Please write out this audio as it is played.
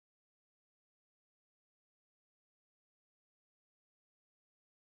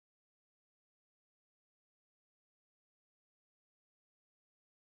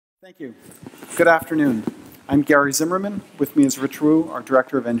Thank you. Good afternoon. I'm Gary Zimmerman. With me is Rich Wu, our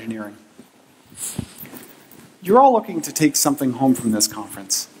Director of Engineering. You're all looking to take something home from this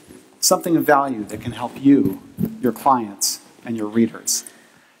conference, something of value that can help you, your clients, and your readers.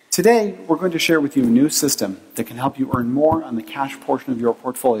 Today, we're going to share with you a new system that can help you earn more on the cash portion of your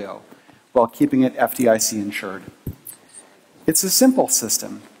portfolio while keeping it FDIC insured. It's a simple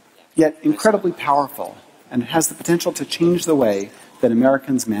system, yet incredibly powerful, and it has the potential to change the way that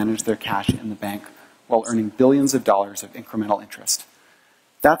Americans manage their cash in the bank while earning billions of dollars of incremental interest.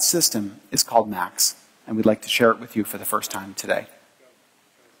 That system is called Max, and we'd like to share it with you for the first time today.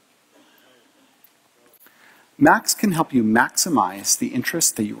 Max can help you maximize the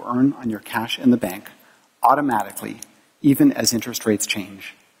interest that you earn on your cash in the bank automatically, even as interest rates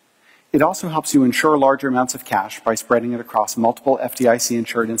change. It also helps you insure larger amounts of cash by spreading it across multiple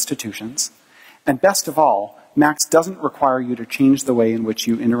FDIC-insured institutions. And best of all, Max doesn't require you to change the way in which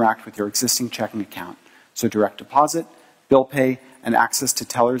you interact with your existing checking account, so direct deposit, bill pay, and access to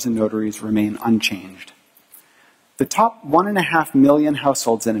tellers and notaries remain unchanged. The top 1.5 million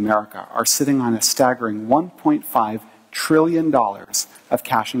households in America are sitting on a staggering $1.5 trillion of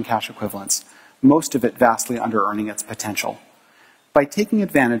cash and cash equivalents, most of it vastly under-earning its potential. By taking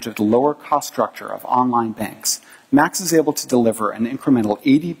advantage of the lower cost structure of online banks, Max is able to deliver an incremental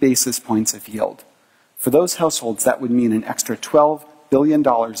 80 basis points of yield. For those households, that would mean an extra $12 billion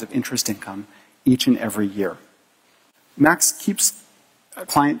of interest income each and every year. Max keeps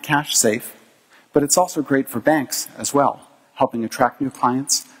client cash safe, but it's also great for banks as well, helping attract new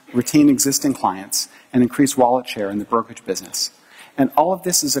clients, retain existing clients, and increase wallet share in the brokerage business. And all of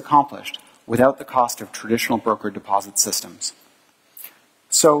this is accomplished without the cost of traditional broker deposit systems.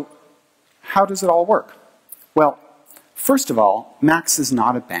 So, how does it all work? Well, first of all, Max is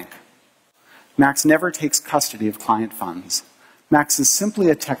not a bank. Max never takes custody of client funds. Max is simply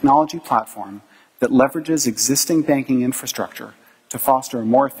a technology platform that leverages existing banking infrastructure to foster a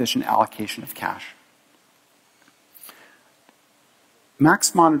more efficient allocation of cash.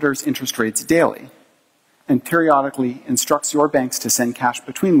 Max monitors interest rates daily and periodically instructs your banks to send cash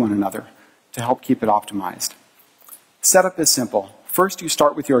between one another to help keep it optimized. Setup is simple. First, you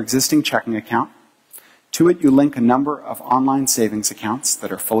start with your existing checking account. To it, you link a number of online savings accounts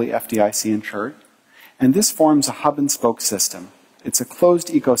that are fully FDIC insured, and this forms a hub and spoke system. It's a closed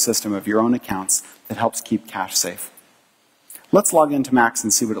ecosystem of your own accounts that helps keep cash safe. Let's log into Max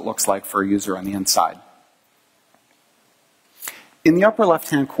and see what it looks like for a user on the inside. In the upper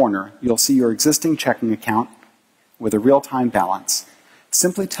left-hand corner, you'll see your existing checking account with a real-time balance.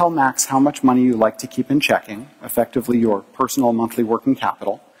 Simply tell Max how much money you like to keep in checking, effectively your personal monthly working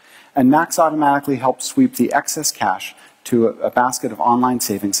capital, and Max automatically helps sweep the excess cash to a basket of online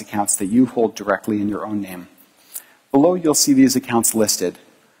savings accounts that you hold directly in your own name. Below, you'll see these accounts listed.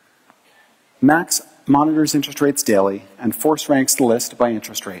 Max monitors interest rates daily and force ranks the list by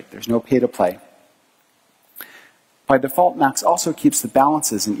interest rate. There's no pay to play. By default, Max also keeps the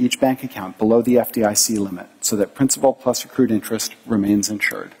balances in each bank account below the FDIC limit so that principal plus accrued interest remains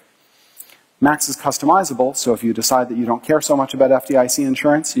insured. Max is customizable, so if you decide that you don't care so much about FDIC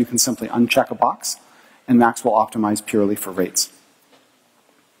insurance, you can simply uncheck a box, and Max will optimize purely for rates.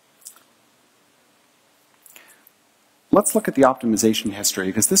 Let's look at the optimization history,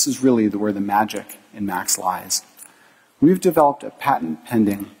 because this is really where the magic in Max lies. We've developed a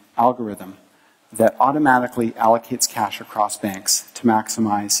patent-pending algorithm that automatically allocates cash across banks to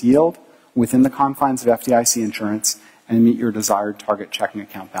maximize yield within the confines of FDIC insurance and meet your desired target checking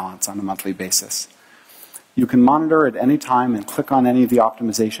account balance on a monthly basis. You can monitor at any time and click on any of the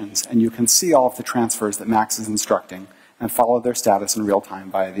optimizations, and you can see all of the transfers that Max is instructing and follow their status in real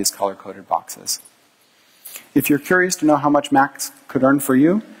time via these color-coded boxes. If you're curious to know how much Max could earn for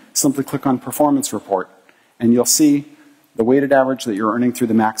you, simply click on Performance Report, and you'll see the weighted average that you're earning through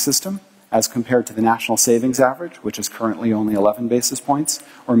the Max system as compared to the national savings average, which is currently only 11 basis points,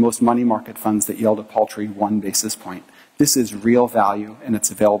 or most money market funds that yield a paltry 1 basis point. This is real value, and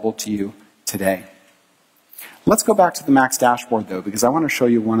it's available to you today. Let's go back to the Max dashboard, though, because I want to show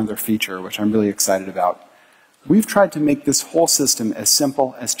you one other feature, which I'm really excited about. We've tried to make this whole system as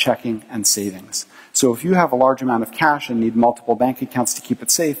simple as checking and savings. So if you have a large amount of cash and need multiple bank accounts to keep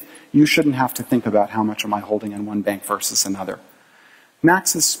it safe, you shouldn't have to think about how much am I holding in one bank versus another.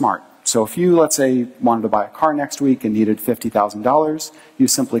 Max is smart. So if you, let's say, wanted to buy a car next week and needed $50,000, you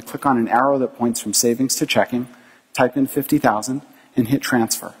simply click on an arrow that points from savings to checking, type in 50,000, and hit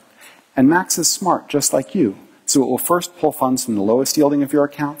transfer. And Max is smart, just like you. So it will first pull funds from the lowest yielding of your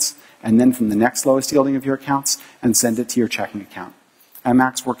accounts, and then from the next lowest yielding of your accounts, and send it to your checking account. And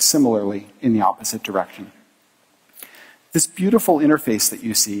Max works similarly in the opposite direction. This beautiful interface that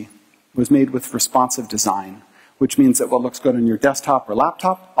you see was made with responsive design, which means that what looks good on your desktop or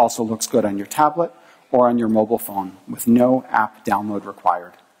laptop also looks good on your tablet or on your mobile phone with no app download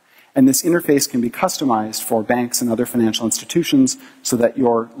required. And this interface can be customized for banks and other financial institutions so that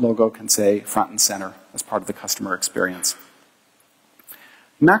your logo can say front and center as part of the customer experience.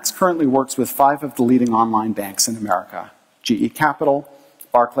 Max currently works with 5 of the leading online banks in America: GE Capital,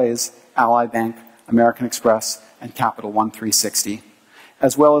 Barclays, Ally Bank, American Express, and Capital One 360,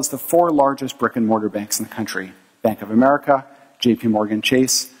 as well as the 4 largest brick-and-mortar banks in the country: Bank of America, JP Morgan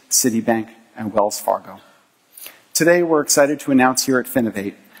Chase, Citibank, and Wells Fargo. Today, we're excited to announce here at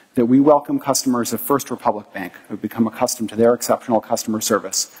Finovate that we welcome customers of First Republic Bank who have become accustomed to their exceptional customer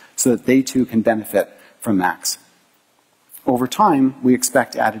service so that they too can benefit from Max. Over time, we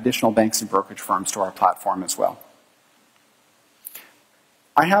expect to add additional banks and brokerage firms to our platform as well.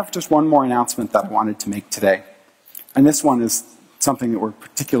 I have just one more announcement that I wanted to make today, and this one is something that we're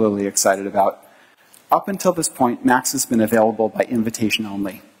particularly excited about. Up until this point, Max has been available by invitation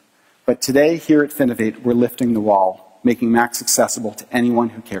only. But today, here at Finovate, we're lifting the wall, making Max accessible to anyone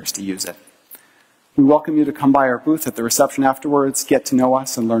who cares to use it. We welcome you to come by our booth at the reception afterwards, get to know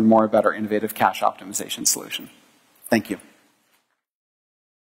us, and learn more about our innovative cash optimization solution. Thank you.